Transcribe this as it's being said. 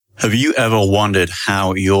Have you ever wondered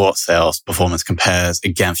how your sales performance compares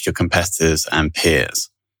against your competitors and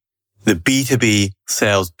peers? The B2B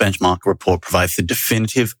Sales Benchmark Report provides the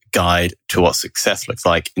definitive guide to what success looks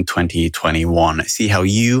like in 2021. See how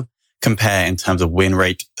you compare in terms of win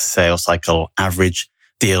rate, sales cycle, average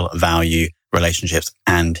deal value, relationships,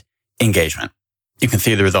 and engagement. You can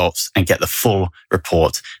see the results and get the full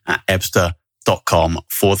report at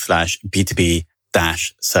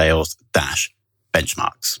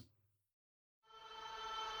ebsta.com/B2B-sales-benchmarks.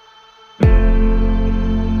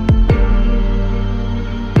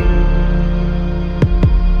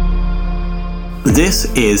 This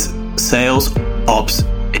is Sales Ops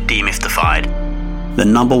Demystified, the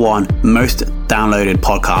 #1 most downloaded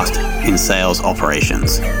podcast in sales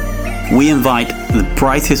operations. We invite the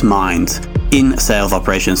brightest minds in sales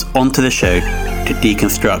operations onto the show to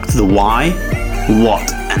deconstruct the why,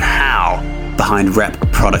 what, and how behind rep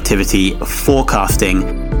productivity, forecasting,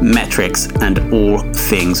 metrics, and all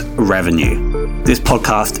things revenue. This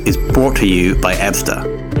podcast is brought to you by Ebsta,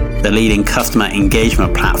 the leading customer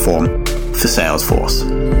engagement platform for Salesforce.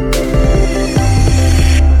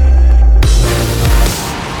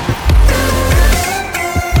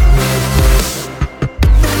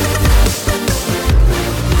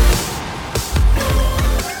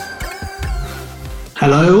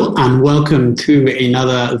 Hello and welcome to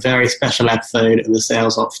another very special episode of the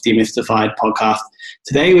Sales Ops Demystified podcast.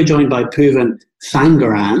 Today we're joined by Poovan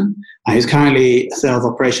Thangaran, who's currently Sales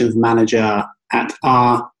Operations Manager at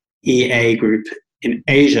REA Group in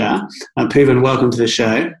Asia. Poovan, welcome to the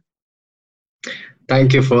show.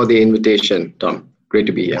 Thank you for the invitation, Tom. Great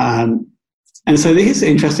to be here. And so this is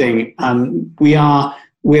interesting.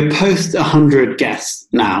 We're post 100 guests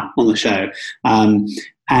now on the show, and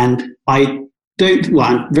I'm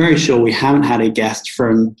very sure we haven't had a guest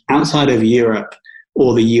from outside of Europe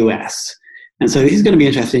or the US. And so this is going to be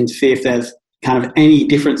interesting to see if there's kind of any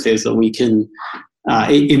differences that we can,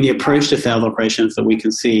 in the approach to sales operations that we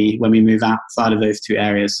can see when we move outside of those two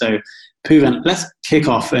areas. So Poovan, let's kick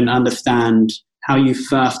off and understand how you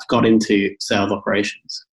first got into sales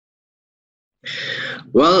operations.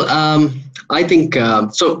 Well, I think,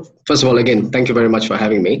 so first of all, again, thank you very much for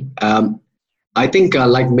having me. I think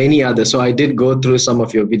like many others, so I did go through some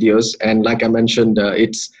of your videos, and like I mentioned,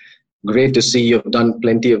 it's great to see you've done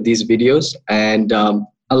plenty of these videos, and a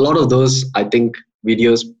lot of those, I think,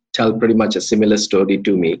 videos tell pretty much a similar story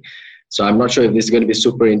to me. So I'm not sure if this is going to be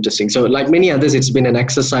super interesting. So like many others, it's been an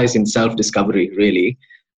exercise in self-discovery, really,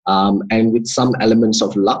 and with some elements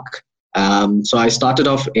of luck. So I started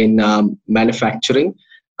off in manufacturing.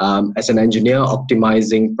 As an engineer,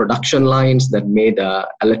 optimizing production lines that made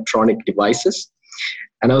electronic devices.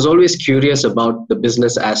 And I was always curious about the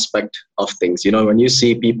business aspect of things. You know, when you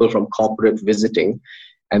see people from corporate visiting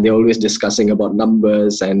and they're always discussing about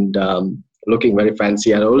numbers and looking very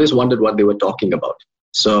fancy, I always wondered what they were talking about.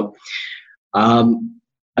 So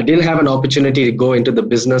I didn't have an opportunity to go into the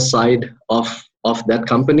business side of that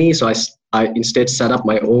company. So I instead set up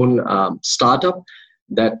my own startup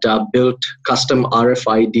that built custom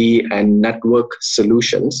RFID and network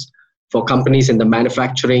solutions for companies in the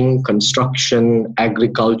manufacturing, construction,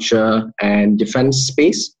 agriculture, and defense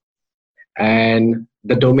space. And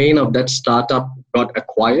the domain of that startup got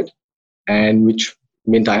acquired, and which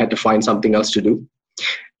meant I had to find something else to do.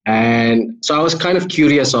 And so I was kind of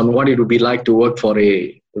curious on what it would be like to work for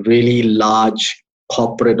a really large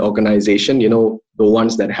corporate organization, you know, the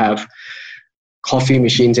ones that have coffee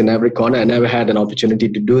machines in every corner. I never had an opportunity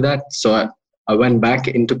to do that. So I went back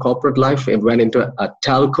into corporate life and went into a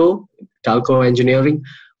telco engineering,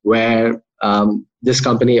 where this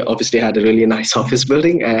company obviously had a really nice office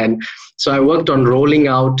building. And so I worked on rolling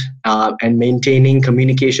out and maintaining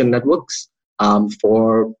communication networks in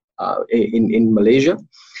Malaysia.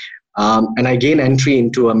 And I gained entry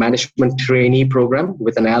into a management trainee program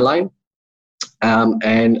with an airline.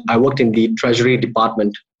 And I worked in the treasury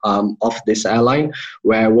department of this airline,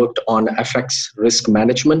 where I worked on FX risk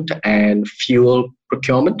management and fuel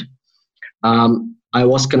procurement. I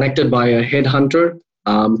was connected by a headhunter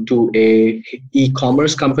to a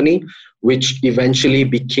e-commerce company, which eventually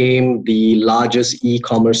became the largest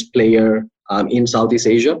e-commerce player in Southeast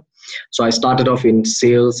Asia. So I started off in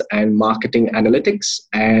sales and marketing analytics,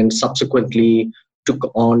 and subsequently took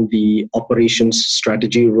on the operations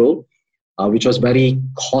strategy role, which was very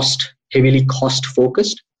heavily cost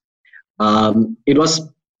focused. It was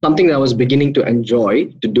something that I was beginning to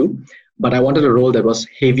enjoy to do, but I wanted a role that was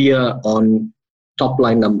heavier on top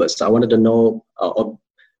line numbers. I wanted to know or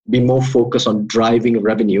be more focused on driving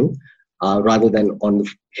revenue rather than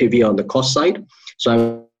heavier on the cost side. So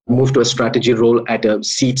I moved to a strategy role at a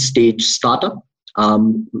seed stage startup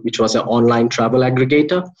which was an online travel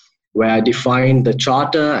aggregator, where I defined the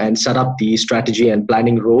charter and set up the strategy and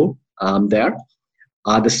planning role there.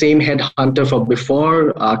 The same headhunter from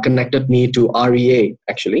before connected me to REA,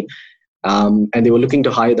 actually. And they were looking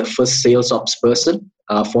to hire the first sales ops person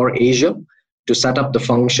for Asia to set up the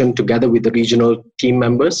function together with the regional team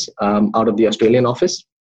members out of the Australian office.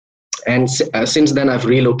 And since then, I've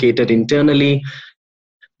relocated internally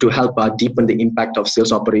to help deepen the impact of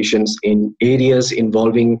sales operations in areas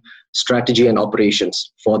involving strategy and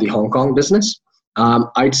operations for the Hong Kong business.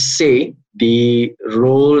 I'd say the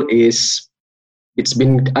role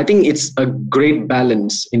I think it's a great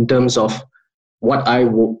balance in terms of what I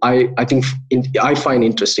find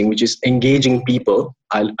interesting, which is engaging people.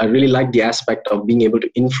 I really like the aspect of being able to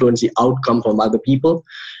influence the outcome from other people,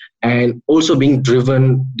 and also being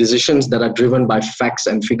driven decisions that are driven by facts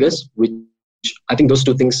and figures, which I think those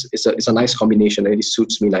two things is a nice combination, and it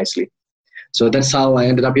suits me nicely. So that's how I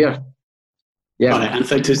ended up here. Yeah. Got it. And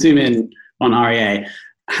so to zoom in on REA,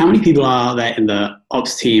 how many people are there in the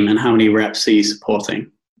ops team, and how many reps are you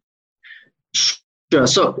supporting? Sure.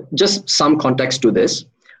 So just some context to this.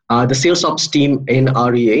 The sales ops team in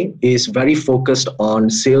REA is very focused on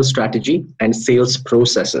sales strategy and sales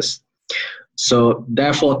processes. So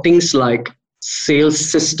therefore, things like sales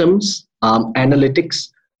systems, analytics,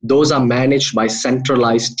 those are managed by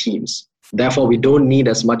centralized teams. Therefore, we don't need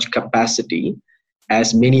as much capacity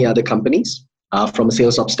as many other companies from a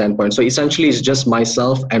sales ops standpoint. So essentially, it's just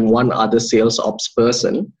myself and one other sales ops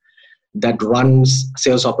person that runs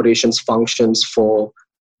sales operations functions for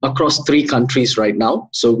across 3 countries right now.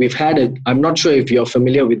 So we've had I'm not sure if you're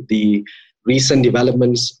familiar with the recent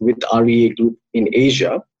developments with REA Group in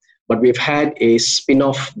Asia, but we've had a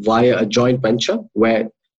spin-off via a joint venture where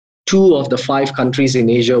 2 of the 5 countries in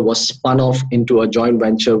Asia was spun off into a joint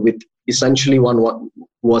venture with essentially one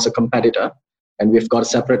was a competitor, and we've got a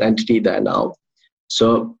separate entity there now.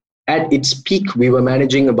 So at its peak, we were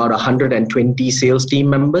managing about 120 sales team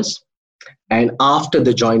members. And after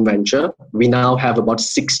the joint venture, we now have about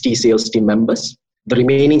 60 sales team members. The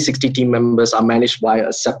remaining 60 team members are managed by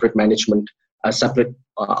a separate management, a separate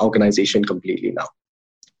organization completely now.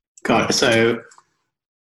 Got it. So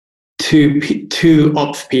two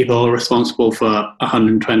ops people responsible for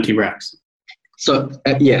 120 reps. So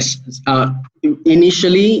yes,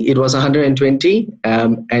 initially it was 120,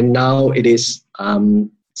 and now it is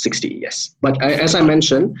 60. Yes, but as I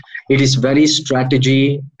mentioned, it is very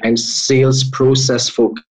strategy and sales process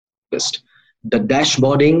focused. The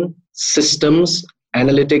dashboarding, systems,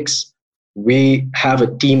 analytics, we have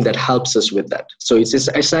a team that helps us with that. So it's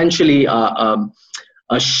essentially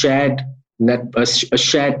a shared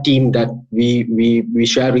team that we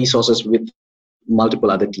share resources with multiple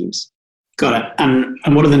other teams. Got it.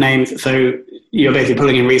 And what are the names? So you're basically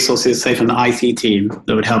pulling in resources, say, from the IT team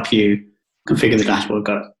that would help you configure the dashboard.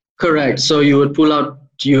 Got it. Correct. So you would pull out,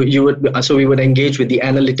 so we would engage with the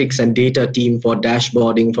analytics and data team for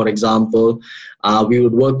dashboarding, for example. We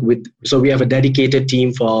would work so we have a dedicated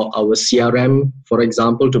team for our CRM, for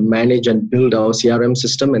example, to manage and build our CRM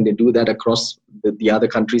system, and they do that across the other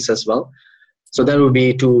countries as well. So that would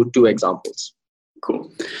be two examples.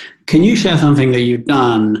 Cool. Can you share something that you've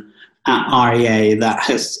done at REA that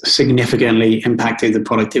has significantly impacted the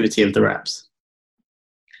productivity of the reps?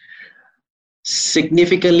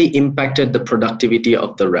 Significantly impacted the productivity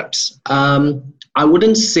of the reps. I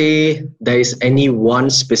wouldn't say there is any one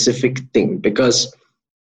specific thing, because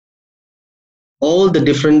all the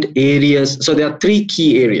different areas, so there are 3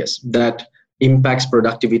 key areas that impacts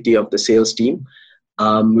productivity of the sales team,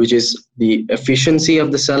 which is the efficiency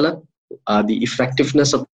of the seller, the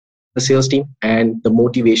effectiveness of the sales team, and the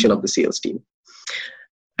motivation of the sales team.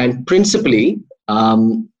 And principally,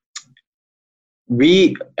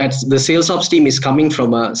 we at the sales ops team is coming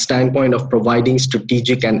from a standpoint of providing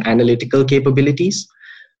strategic and analytical capabilities.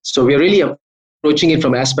 So we're really approaching it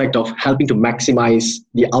from aspect of helping to maximize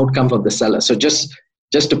the outcome of the seller. So just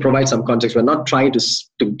to provide some context, we're not trying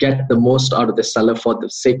to get the most out of the seller for the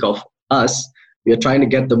sake of us. We are trying to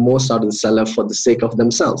get the most out of the seller for the sake of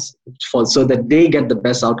themselves, so that they get the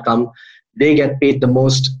best outcome, they get paid the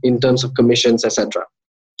most in terms of commissions, etc.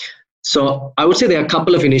 So I would say there are a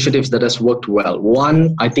couple of initiatives that has worked well.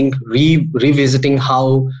 One, I think revisiting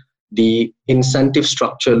how the incentive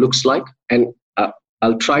structure looks like, and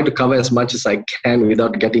I'll try to cover as much as I can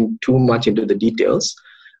without getting too much into the details,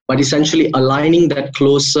 but essentially aligning that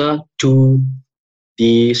closer to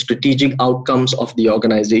the strategic outcomes of the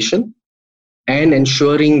organization, and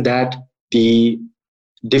ensuring that the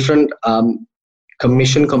different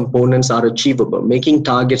commission components are achievable, making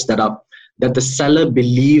targets that the seller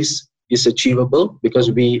believes is achievable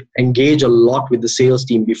because we engage a lot with the sales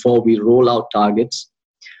team before we roll out targets.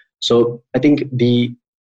 So I think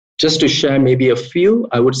just to share maybe a few,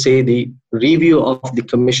 I would say the review of the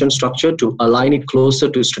commission structure to align it closer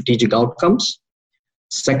to strategic outcomes.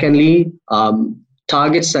 Secondly,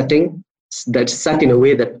 target setting that's set in a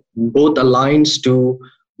way that both aligns to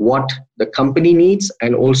what the company needs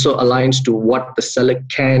and also aligns to what the seller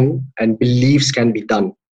can and believes can be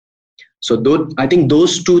done. So I think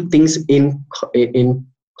those two things in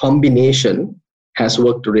combination has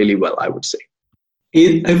worked really well, I would say.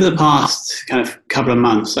 Over the past kind of couple of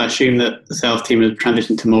months, I assume that the sales team has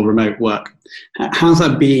transitioned to more remote work. How's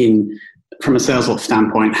that been from a sales ops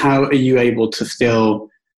standpoint? How are you able to still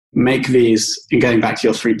make these, and going back to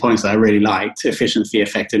your 3 points that I really liked, efficiency,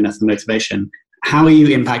 effectiveness, and motivation, how are you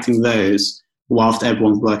impacting those whilst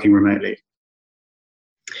everyone's working remotely?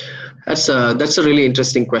 That's a really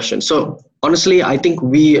interesting question. So honestly, I think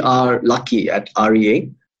we are lucky at REA,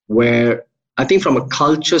 where I think from a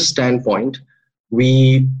culture standpoint,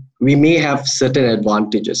 we may have certain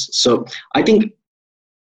advantages. So I think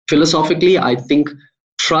philosophically, I think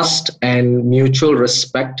trust and mutual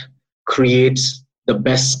respect creates the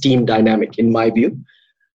best team dynamic, in my view.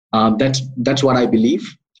 That's what I believe.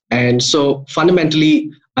 And so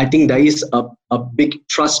fundamentally, I think there is a big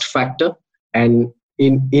trust factor and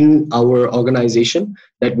in our organization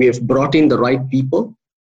that we have brought in the right people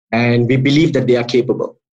and we believe that they are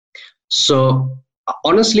capable. So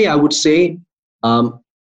honestly, I would say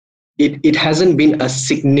it hasn't been a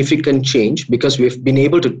significant change because we've been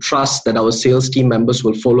able to trust that our sales team members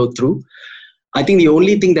will follow through. I think the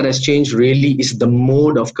only thing that has changed really is the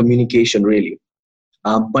mode of communication, really.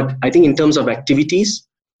 But I think in terms of activities,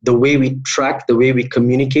 the way we track, the way we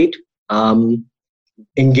communicate,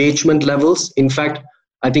 engagement levels, in fact,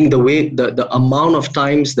 I think the amount of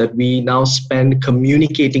times that we now spend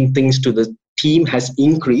communicating things to the team has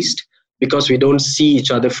increased because we don't see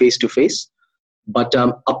each other face to face. But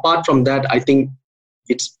apart from that, I think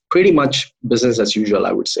it's pretty much business as usual,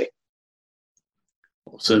 I would say.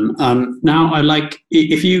 Awesome. Now, I'd like,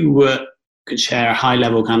 if you could share a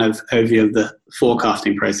high-level kind of overview of the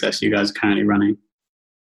forecasting process you guys are currently running.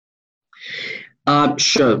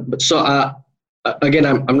 Sure. So again,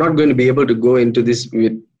 I'm not going to be able to go into this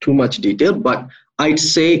with too much detail, but I'd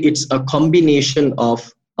say it's a combination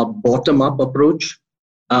of a bottom-up approach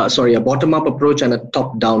and a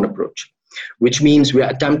top-down approach, which means we are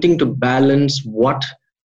attempting to balance what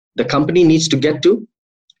the company needs to get to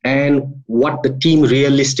and what the team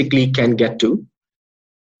realistically can get to.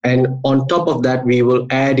 And on top of that, we will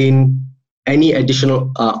add in any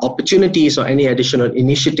additional opportunities or any additional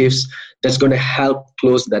initiatives that's going to help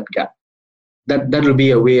close that gap. That will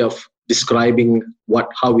be a way of describing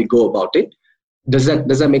how we go about it. Does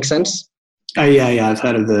that make sense? Oh yeah, I've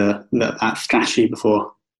heard of that strategy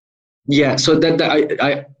before. Yeah, so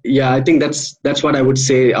I think that's what I would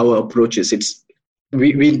say our approach is.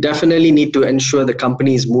 We definitely need to ensure the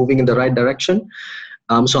company is moving in the right direction.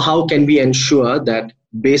 So how can we ensure that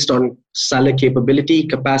based on seller capability,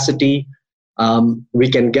 capacity, we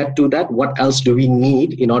can get to that? What else do we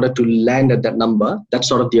need in order to land at that number? That's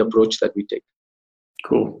sort of the approach that we take.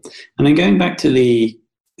 Cool. And then going back to the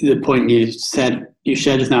point you shared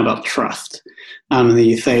just now about trust, and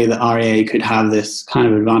you say that REA could have this kind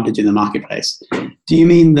of advantage in the marketplace. Do you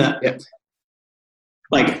mean that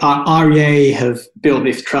like REA have built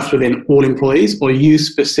this trust within all employees, or you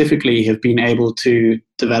specifically have been able to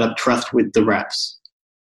develop trust with the reps?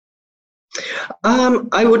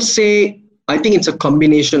 I would say, I think it's a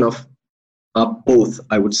combination of both,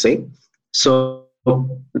 I would say. So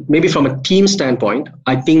maybe from a team standpoint,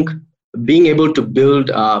 I think being able to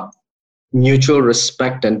build mutual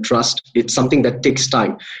respect and trust, it's something that takes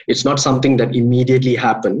time. It's not something that immediately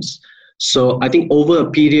happens. So I think over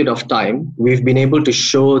a period of time, we've been able to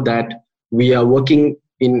show that we are working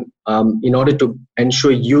in order to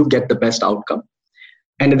ensure you get the best outcome.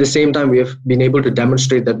 And at the same time, we have been able to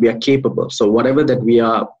demonstrate that we are capable. So whatever that we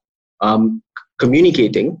are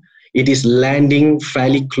communicating, it is landing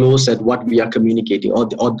fairly close at what we are communicating.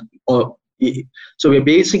 So we'll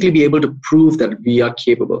basically be able to prove that we are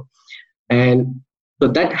capable. And so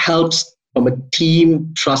that helps from a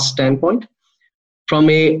team trust standpoint. From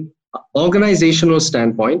a organizational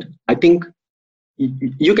standpoint, I think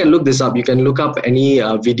you can look this up. You can look up any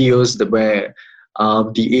videos where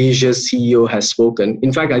the Asia CEO has spoken.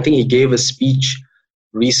 In fact, I think he gave a speech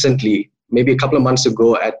recently, maybe a couple of months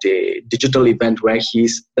ago at a digital event where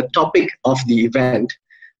the topic of the event,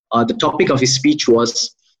 the topic of his speech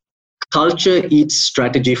was culture eats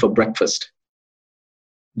strategy for breakfast.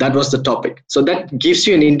 That was the topic. So that gives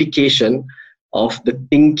you an indication of the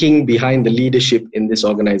thinking behind the leadership in this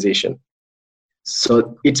organization.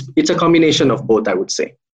 So it's a combination of both, I would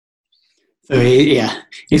say. So yeah,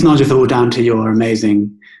 it's not just all down to your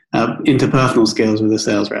amazing interpersonal skills with the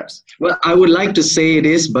sales reps. Well, I would like to say it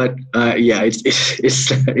is, but yeah,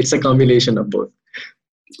 it's a combination of both.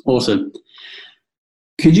 Awesome.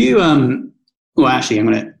 Could you well,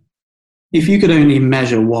 actually, if you could only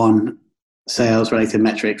measure one sales related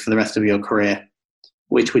metric for the rest of your career,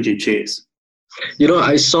 which would you choose?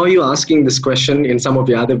 I saw you asking this question in some of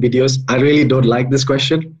your other videos. I really don't like this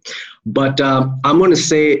question, but I'm going to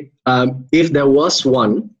say if there was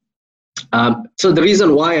one. So the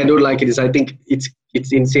reason why I don't like it is I think it's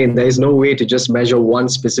insane. There is no way to just measure one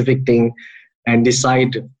specific thing and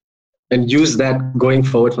decide and use that going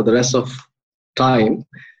forward for the rest of time.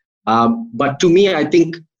 But to me, I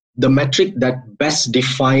think the metric that best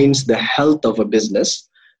defines the health of a business,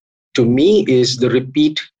 to me, is the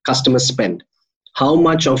repeat customer spend. How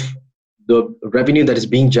much of the revenue that is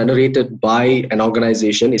being generated by an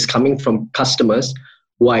organization is coming from customers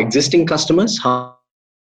who are existing customers? How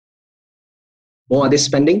more are they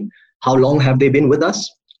spending? How long have they been with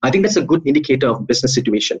us? I think that's a good indicator of business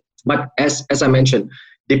situation. But as I mentioned,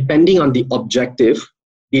 depending on the objective,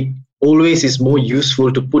 it always is more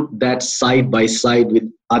useful to put that side by side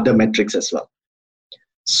with other metrics as well.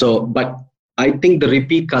 So, but I think the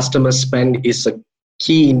repeat customer spend is a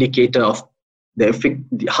key indicator of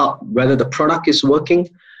whether the product is working,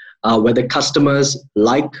 whether customers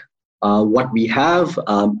like what we have,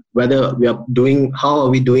 whether we are doing, how are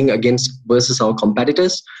we doing versus our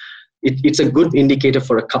competitors. It's a good indicator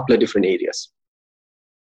for a couple of different areas.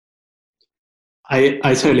 I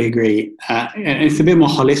totally agree. It's a bit more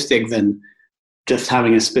holistic than just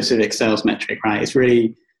having a specific sales metric, right? It's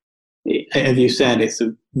really, as you said, it's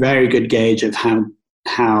a very good gauge of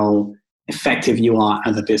how effective you are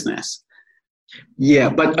as a business. Yeah,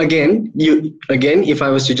 but again, if I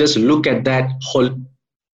was to just look at that whole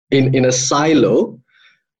in a silo,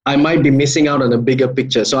 I might be missing out on a bigger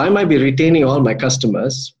picture. So I might be retaining all my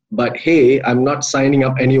customers, but hey, I'm not signing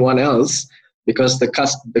up anyone else because the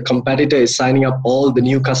competitor is signing up all the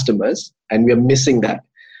new customers, and we're missing that.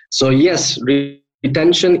 So yes,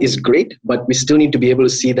 retention is great, but we still need to be able to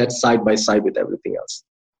see that side by side with everything else.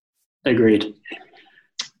 Agreed.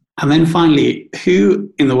 And then finally,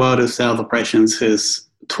 who in the world of sales operations has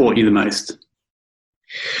taught you the most?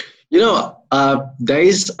 There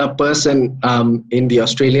is a person in the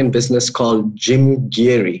Australian business called Jim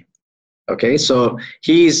Geary. Okay, so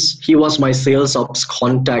he was my sales ops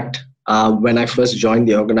contact when I first joined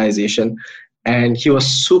the organization, and he was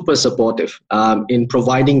super supportive in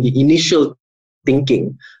providing the initial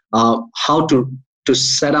thinking, how to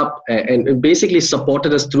set up, and basically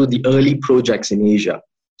supported us through the early projects in Asia.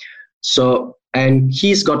 So, and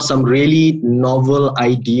he's got some really novel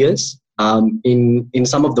ideas in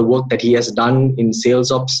some of the work that he has done in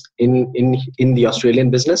sales ops in the Australian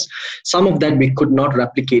business. Some of that we could not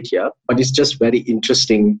replicate here, but it's just very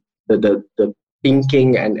interesting, the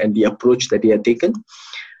thinking and the approach that he had taken.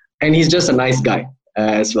 And he's just a nice guy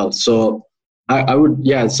as well. So I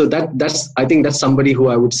think that's somebody who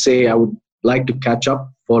I would say I would like to catch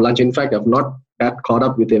up for lunch. In fact, I've not caught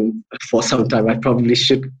up with him for some time. I probably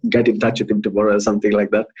should get in touch with him tomorrow or something like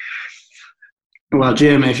that. Well,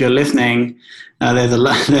 Jim, if you're listening, there's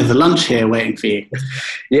a lunch here waiting for you.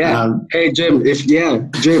 Yeah. Hey, Jim.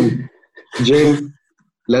 Jim,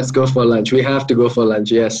 let's go for lunch. We have to go for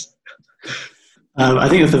lunch. Yes. I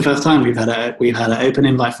think it's the first time we've had an open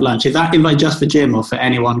invite for lunch. Is that invite just for Jim or for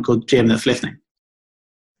anyone called Jim that's listening?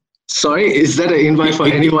 Sorry, is that an invite for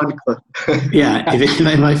anyone? Yeah, is it an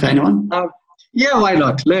invite for anyone? Yeah, why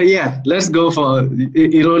not? Yeah, let's go for.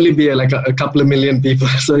 It'll only be like a couple of million people.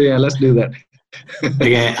 So yeah, let's do that.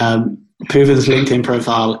 Okay, Poova's LinkedIn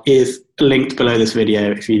profile is linked below this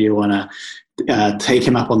video if you do want to take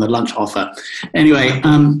him up on the lunch offer. Anyway,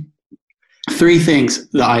 3 things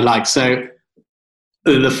that I like. So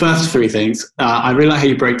the first 3 things, I really like how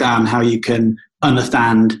you break down how you can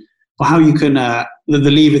understand or how you can the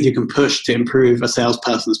levers you can push to improve a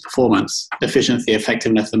salesperson's performance, efficiency,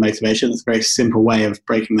 effectiveness, and motivation. It's a very simple way of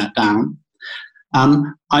breaking that down.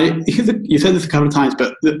 You said this a couple of times,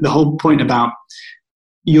 but the whole point about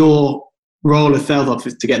your role as sales ops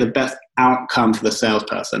is to get the best outcome for the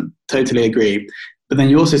salesperson. Totally agree. But then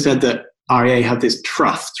you also said that REA have this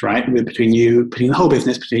trust, right, between the whole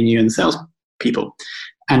business, between you and the sales people.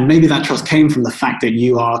 And maybe that trust came from the fact that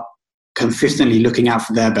you are consistently looking out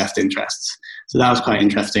for their best interests. So that was quite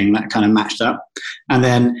interesting. That kind of matched up. And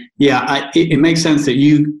then, it makes sense that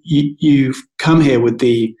you've come here with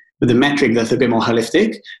the metric that's a bit more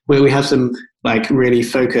holistic, where we have some like really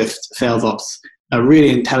focused sales ops really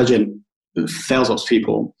intelligent sales ops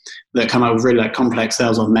people that come up with really like complex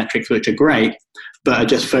sales ops metrics, which are great, but are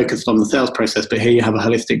just focused on the sales process. But here you have a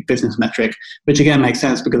holistic business metric, which again makes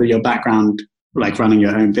sense because of your background, like running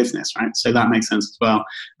your own business, right? So that makes sense as well.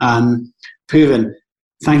 Pooven,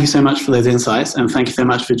 thank you so much for those insights, and thank you so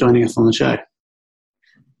much for joining us on the show.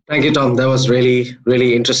 Thank you, Tom. That was really,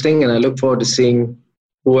 really interesting, and I look forward to seeing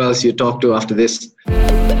who else you talk to after this.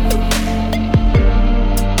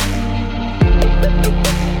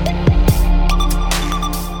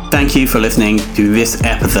 Thank you for listening to this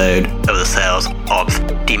episode of the Sales Ops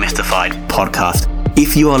Demystified podcast.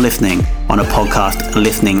 If you are listening on a podcast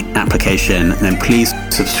listening application, then please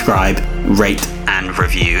subscribe, rate, and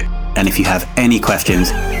review. And if you have any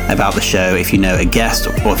questions about the show, if you know a guest,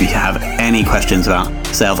 or if you have any questions about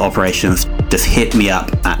sales operations, just hit me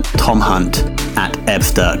up at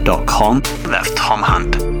tomhunt@ebster.com. That's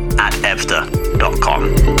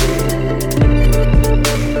tomhunt@ebster.com.